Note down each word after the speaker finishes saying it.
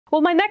Well,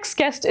 my next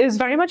guest is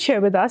very much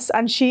here with us,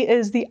 and she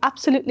is the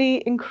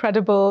absolutely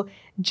incredible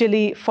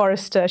Gilly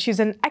Forrester. She's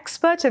an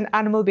expert in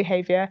animal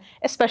behavior,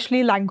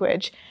 especially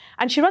language,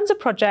 and she runs a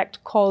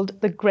project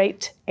called the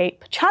Great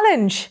Ape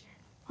Challenge.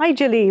 Hi,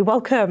 Gilly,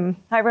 welcome.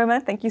 Hi,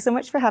 Roma. Thank you so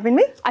much for having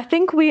me. I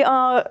think we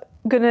are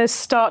going to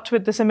start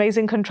with this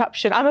amazing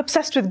contraption. I'm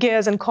obsessed with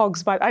gears and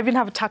cogs, but I even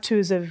have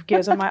tattoos of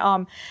gears on my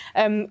arm.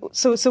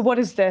 So what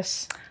is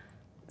this?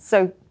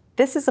 So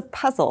this is a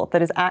puzzle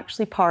that is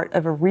actually part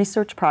of a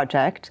research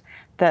project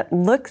that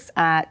looks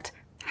at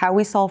how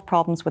we solve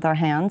problems with our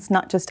hands,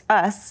 not just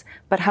us,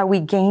 but how we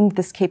gained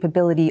this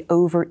capability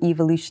over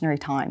evolutionary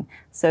time.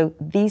 So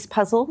these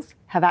puzzles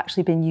have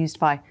actually been used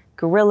by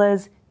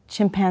gorillas,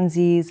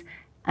 chimpanzees,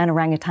 and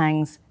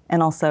orangutans,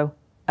 and also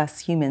us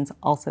humans,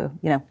 also,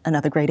 you know,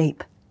 another great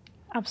ape.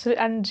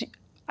 Absolutely. And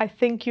I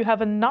think you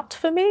have a nut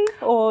for me,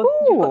 or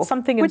you've got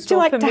something in store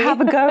for me. Would you like to have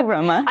a go,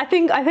 Roma? I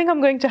think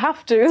I'm going to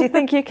have to. Do you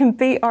think you can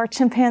beat our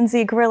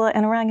chimpanzee, gorilla,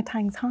 and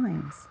orangutan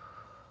times?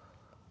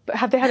 But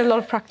have they had a lot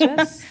of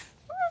practice?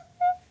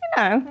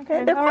 No,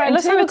 okay. They're all quite right,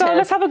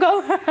 let's have a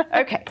go.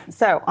 Okay,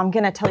 so I'm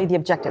going to tell you the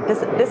objective.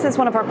 This is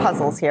one of our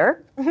puzzles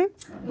here.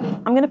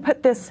 I'm going to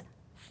put this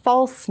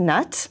false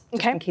nut,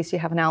 just in case you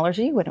have an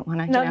allergy. We don't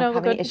want to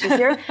have any issues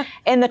here.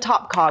 In the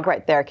top cog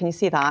right there. Can you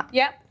see that?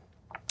 Yeah.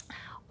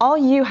 All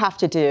you have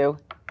to do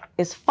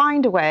is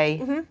find a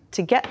way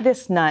to get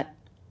this nut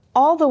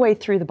all the way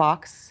through the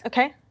box,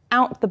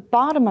 out the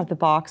bottom of the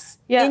box,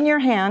 in your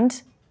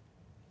hand,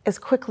 as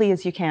quickly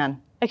as you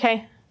can.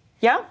 Okay.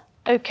 Yeah?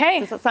 Okay.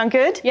 Does that sound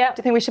good? Yeah. Do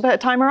you think we should put a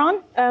timer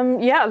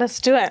on? Yeah, let's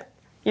do it.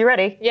 You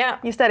ready? Yeah.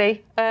 You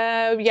steady?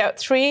 Yeah,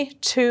 3,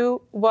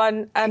 2,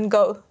 1, and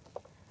go.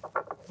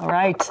 All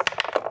right.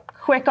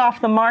 Quick off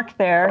the mark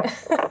there.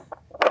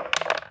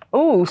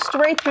 Ooh,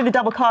 straight through the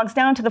double cogs,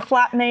 down to the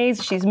flat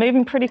maze. She's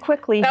moving pretty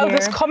quickly here. Oh,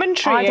 this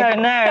commentary. I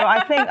don't know.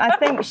 I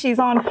think she's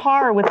on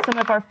par with some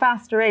of our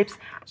faster apes.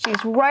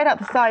 She's right at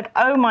the side.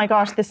 Oh my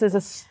gosh, this is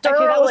a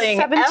sterling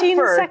that was 17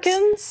 effort.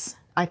 seconds.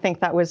 I think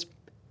that was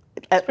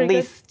at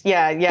least,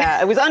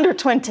 yeah. It was under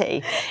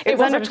 20. It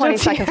was under 20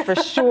 seconds for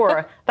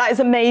sure. That is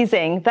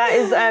amazing. That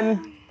is,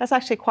 that's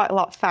actually quite a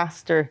lot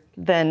faster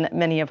than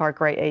many of our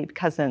great ape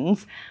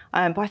cousins.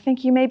 But I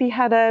think you maybe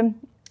had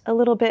a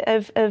little bit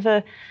of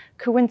a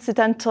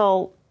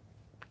coincidental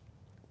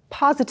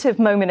positive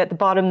moment at the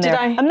bottom there. Did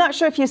I? I'm not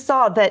sure if you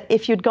saw that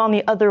if you'd gone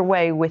the other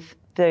way with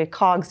the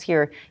cogs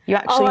here, you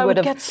actually would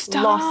have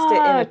lost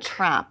it in a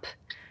trap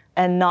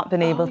and not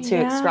been able to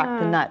extract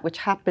the nut, which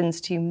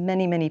happens to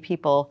many, many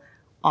people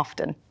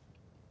often.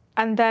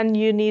 And then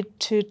you need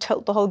to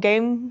tilt the whole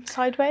game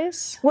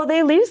sideways? Well,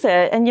 they lose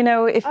it. And, you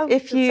know,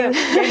 if you...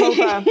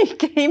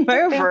 Game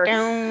over.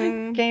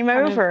 Game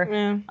over.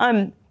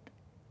 Yeah.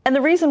 And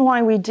the reason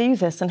why we do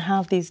this and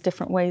have these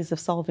different ways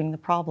of solving the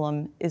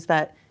problem is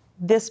that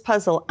this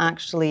puzzle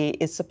actually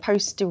is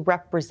supposed to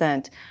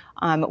represent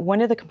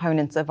one of the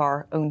components of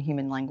our own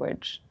human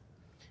language.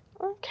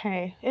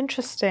 Okay,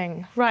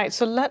 interesting. Right,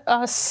 so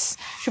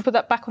should put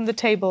that back on the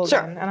table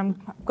then. And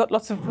I've got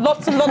lots and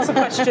lots of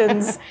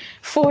questions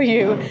for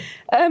you.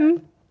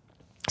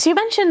 So you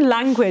mentioned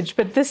language,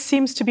 but this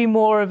seems to be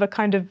more of a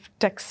kind of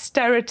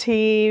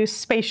dexterity,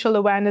 spatial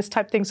awareness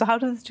type thing. So how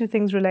do the two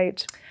things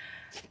relate?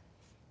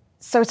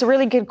 So it's a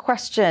really good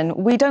question.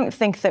 We don't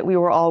think that we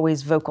were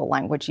always vocal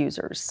language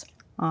users.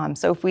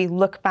 So if we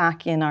look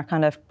back in our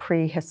kind of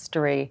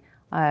prehistory,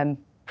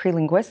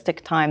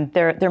 pre-linguistic time,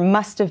 there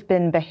must have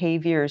been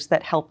behaviors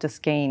that helped us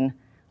gain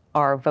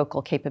our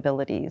vocal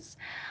capabilities.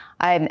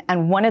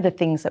 And one of the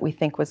things that we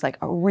think was like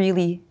a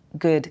really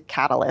good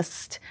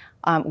catalyst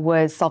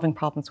was solving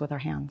problems with our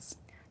hands.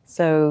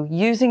 So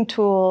using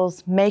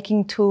tools,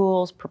 making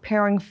tools,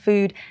 preparing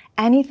food,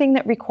 anything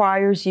that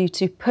requires you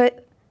to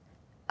put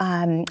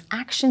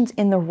actions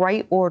in the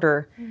right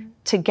order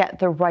to get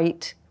the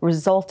right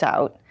result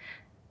out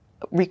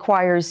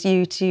requires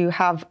you to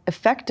have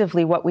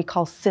effectively what we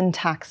call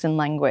syntax in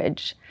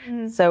language.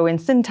 So in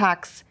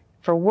syntax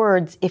for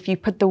words, if you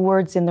put the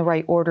words in the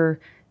right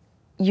order,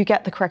 you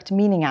get the correct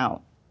meaning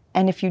out.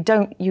 And if you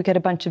don't, you get a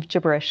bunch of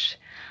gibberish.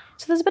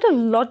 So there's a bit of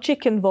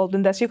logic involved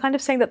in this. You're kind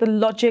of saying that the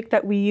logic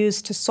that we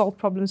use to solve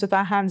problems with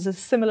our hands is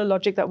similar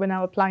logic that we're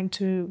now applying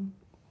to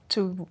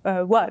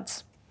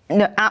words.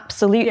 No,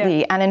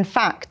 absolutely. Yeah. And in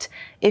fact,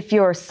 if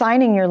you're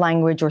signing your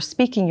language or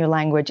speaking your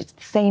language, it's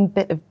the same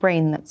bit of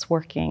brain that's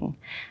working.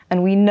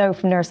 And we know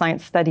from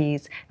neuroscience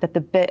studies that the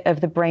bit of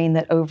the brain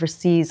that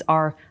oversees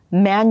our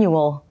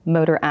manual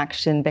motor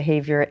action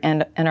behavior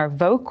and our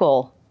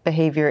vocal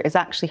behavior is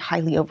actually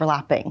highly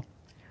overlapping.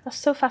 That's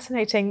so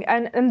fascinating.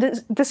 And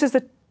this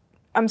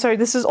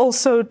is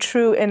also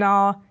true in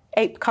our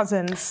ape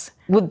cousins.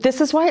 Well,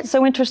 this is why it's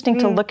so interesting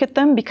to look at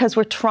them, because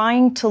we're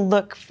trying to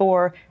look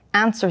for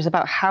answers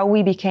about how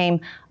we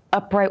became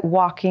upright,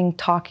 walking,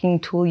 talking,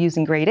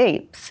 tool-using great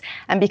apes.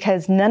 And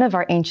because none of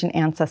our ancient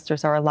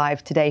ancestors are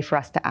alive today for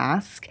us to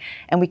ask,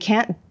 and we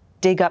can't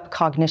dig up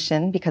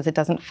cognition because it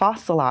doesn't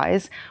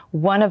fossilize,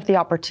 one of the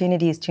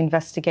opportunities to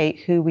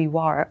investigate who we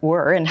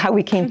were and how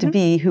we came to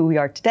be who we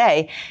are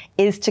today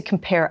is to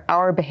compare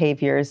our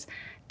behaviors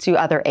to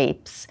other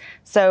apes.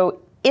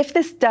 So if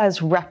this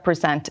does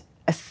represent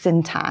a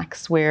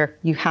syntax where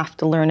you have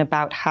to learn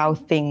about how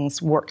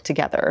things work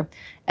together,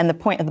 and the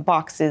point of the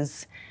box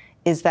is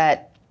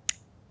that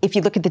if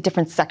you look at the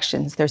different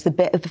sections, there's a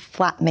bit of the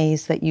flat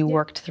maze that you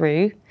worked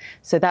through.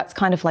 So that's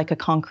kind of like a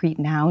concrete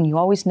noun. You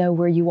always know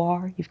where you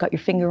are. You've got your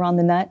finger on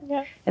the nut.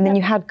 And then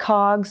you had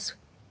cogs,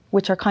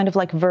 which are kind of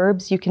like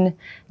verbs. You can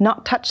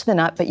not touch the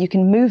nut, but you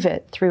can move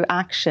it through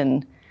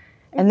action.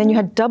 And then you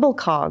had double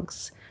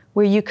cogs,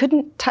 where you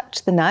couldn't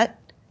touch the nut.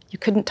 You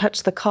couldn't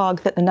touch the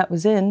cog that the nut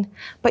was in,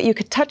 but you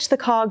could touch the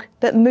cog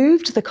that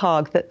moved the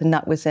cog that the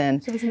nut was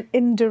in. So there's an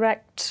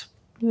indirect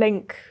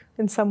link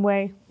in some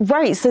way.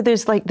 Right, so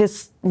there's like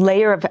this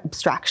layer of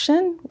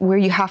abstraction where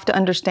you have to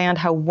understand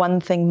how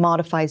one thing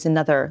modifies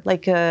another,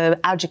 like an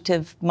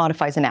adjective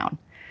modifies a noun.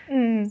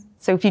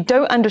 So if you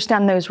don't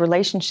understand those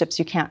relationships,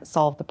 you can't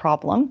solve the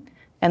problem.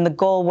 And the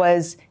goal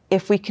was,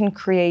 if we can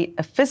create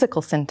a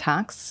physical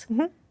syntax,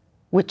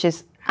 which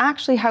is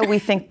actually how we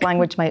think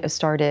language might have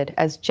started,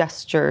 as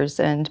gestures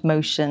and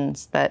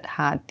motions that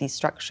had these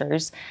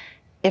structures.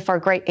 If our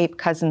great ape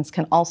cousins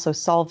can also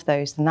solve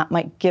those, then that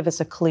might give us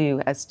a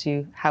clue as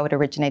to how it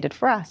originated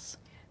for us.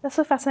 That's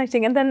so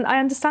fascinating. And then I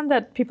understand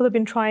that people have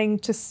been trying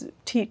to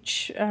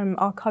teach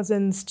our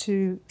cousins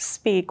to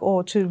speak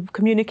or to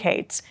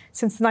communicate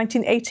since the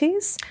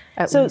 1980s.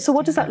 So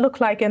what does that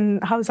look like,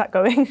 and how is that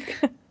going?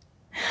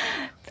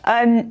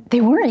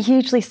 They weren't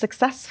hugely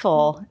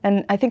successful.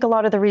 And I think a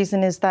lot of the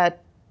reason is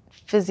that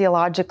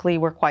physiologically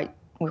we're quite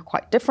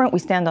different. We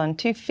stand on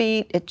 2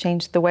 feet. It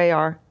changed the way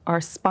our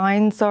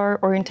spines are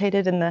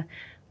orientated and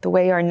the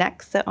way our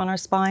necks sit on our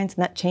spines,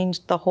 and that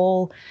changed the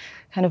whole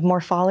kind of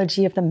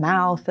morphology of the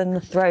mouth and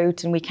the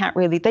throat, and they can't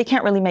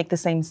really make the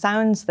same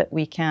sounds that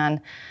we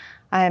can.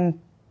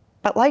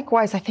 But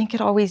likewise, I think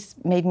it always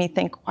made me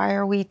think, why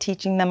are we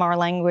teaching them our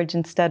language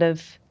instead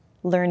of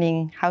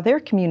learning how they're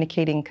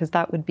communicating? Because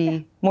that would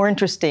be more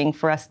interesting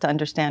for us to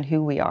understand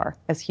who we are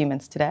as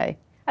humans today.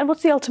 And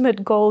what's the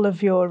ultimate goal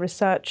of your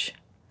research?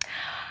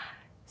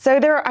 So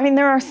there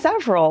are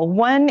several.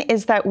 One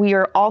is that we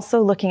are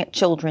also looking at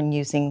children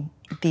using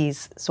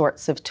these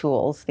sorts of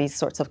tools, these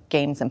sorts of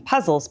games and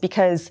puzzles,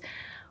 because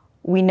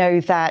we know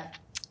that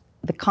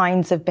the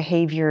kinds of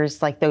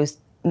behaviors like those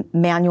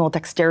manual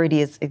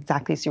dexterity, is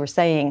exactly as you were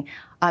saying,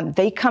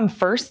 they come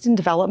first in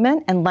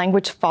development and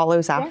language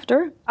follows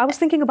after. I was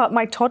thinking about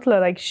my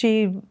toddler, like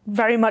she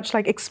very much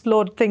like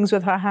explored things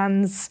with her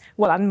hands,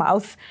 well, and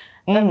mouth,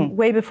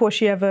 way before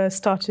she ever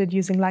started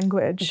using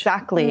language.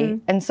 Exactly.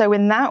 And so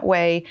in that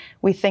way,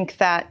 we think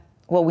that,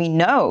 well, we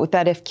know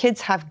that if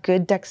kids have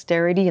good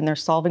dexterity and they're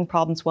solving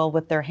problems well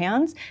with their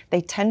hands, they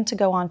tend to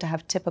go on to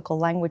have typical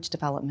language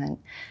development.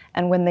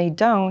 And when they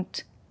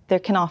don't, there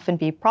can often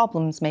be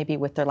problems maybe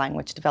with their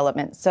language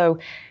development. So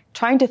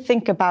trying to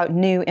think about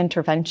new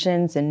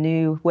interventions and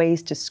new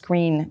ways to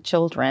screen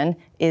children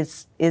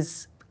is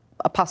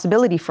a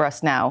possibility for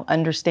us now.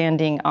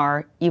 Understanding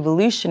our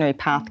evolutionary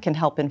path can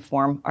help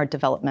inform our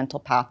developmental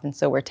path, and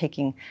so we're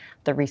taking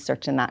the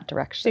research in that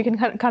direction. So you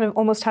can kind of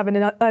almost have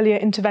an earlier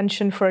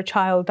intervention for a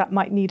child that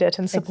might need it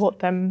and support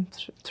them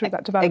through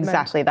that development.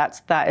 Exactly,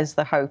 that is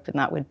the hope, and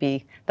that would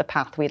be the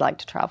path we'd like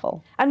to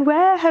travel. And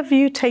where have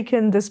you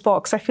taken this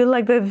box? I feel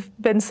like there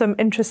have been some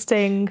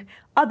interesting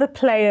other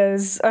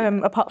players,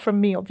 apart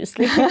from me,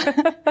 obviously.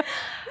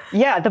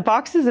 Yeah, the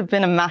boxes have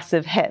been a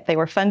massive hit. They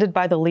were funded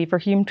by the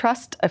Leverhulme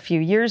Trust a few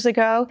years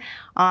ago.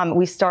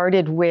 We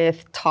started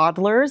with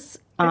toddlers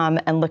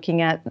and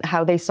looking at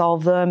how they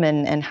solve them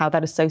and how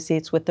that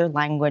associates with their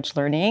language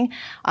learning.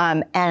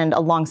 And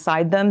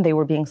alongside them, they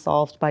were being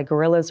solved by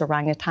gorillas,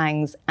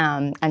 orangutans,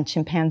 and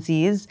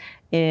chimpanzees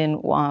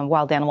in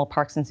wild animal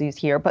parks and zoos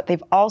here. But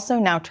they've also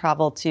now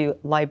traveled to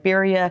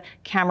Liberia,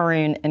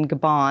 Cameroon, and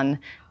Gabon,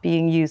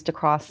 being used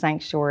across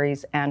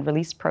sanctuaries and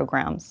release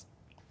programs.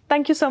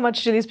 Thank you so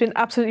much, Gilly. It's been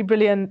absolutely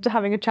brilliant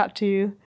having a chat to you.